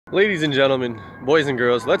Ladies and gentlemen, boys and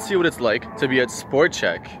girls, let's see what it's like to be at Sport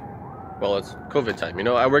Check. Well, it's COVID time, you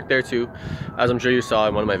know, I work there too, as I'm sure you saw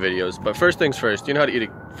in one of my videos. But first things first, you know how to eat a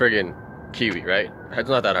friggin' kiwi, right? It's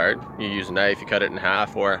not that hard. You use a knife, you cut it in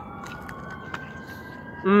half, or...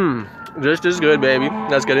 just as good, baby.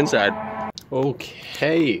 Let's get inside.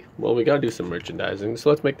 Okay, well, we gotta do some merchandising, so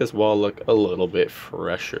let's make this wall look a little bit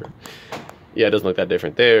fresher. Yeah, it doesn't look that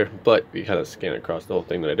different there, but you kind of scan across the whole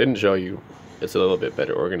thing that I didn't show you. It's a little bit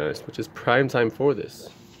better organized, which is prime time for this.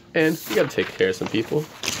 And you gotta take care of some people.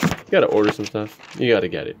 You gotta order some stuff. You gotta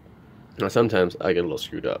get it. Now, sometimes I get a little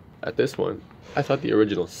screwed up. At this one, I thought the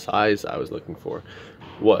original size I was looking for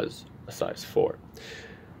was a size 4.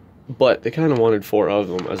 But they kind of wanted 4 of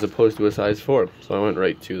them as opposed to a size 4. So I went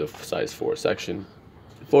right to the size 4 section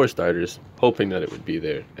for starters, hoping that it would be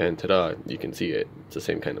there. And ta-da, you can see it. It's the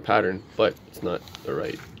same kind of pattern, but it's not the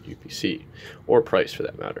right UPC or price for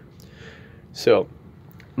that matter. So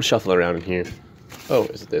I'm shuffling around in here. Oh,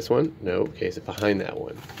 is it this one? No. Okay, is it behind that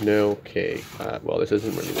one? No. Okay. Well, this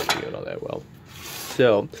isn't really working out all that well.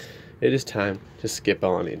 So it is time to skip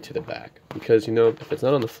on into the back because, you know, if it's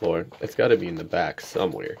not on the floor, it's got to be in the back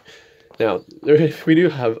somewhere. Now, we do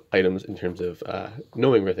have items in terms of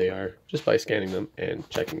knowing where they are just by scanning them and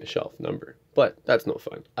checking the shelf number. But that's no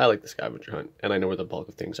fun. I like the scavenger hunt, and I know where the bulk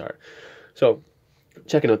of things are. So,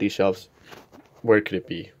 checking out these shelves, where could it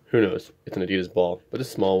be? Who knows? It's an Adidas ball, but it's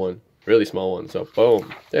a small one, really small one. So,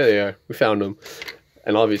 boom, there they are. We found them.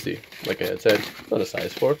 And obviously, like I had said, not a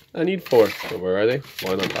size 4. I need 4. So where are they?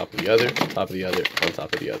 One on top of the other, on top of the other, on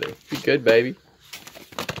top of the other. Be good, baby.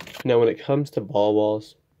 Now, when it comes to ball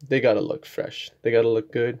walls, they gotta look fresh. They gotta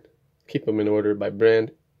look good. Keep them in order by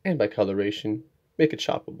brand and by coloration. Make it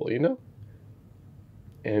shoppable, you know?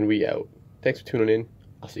 And we out. Thanks for tuning in.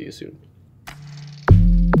 I'll see you soon.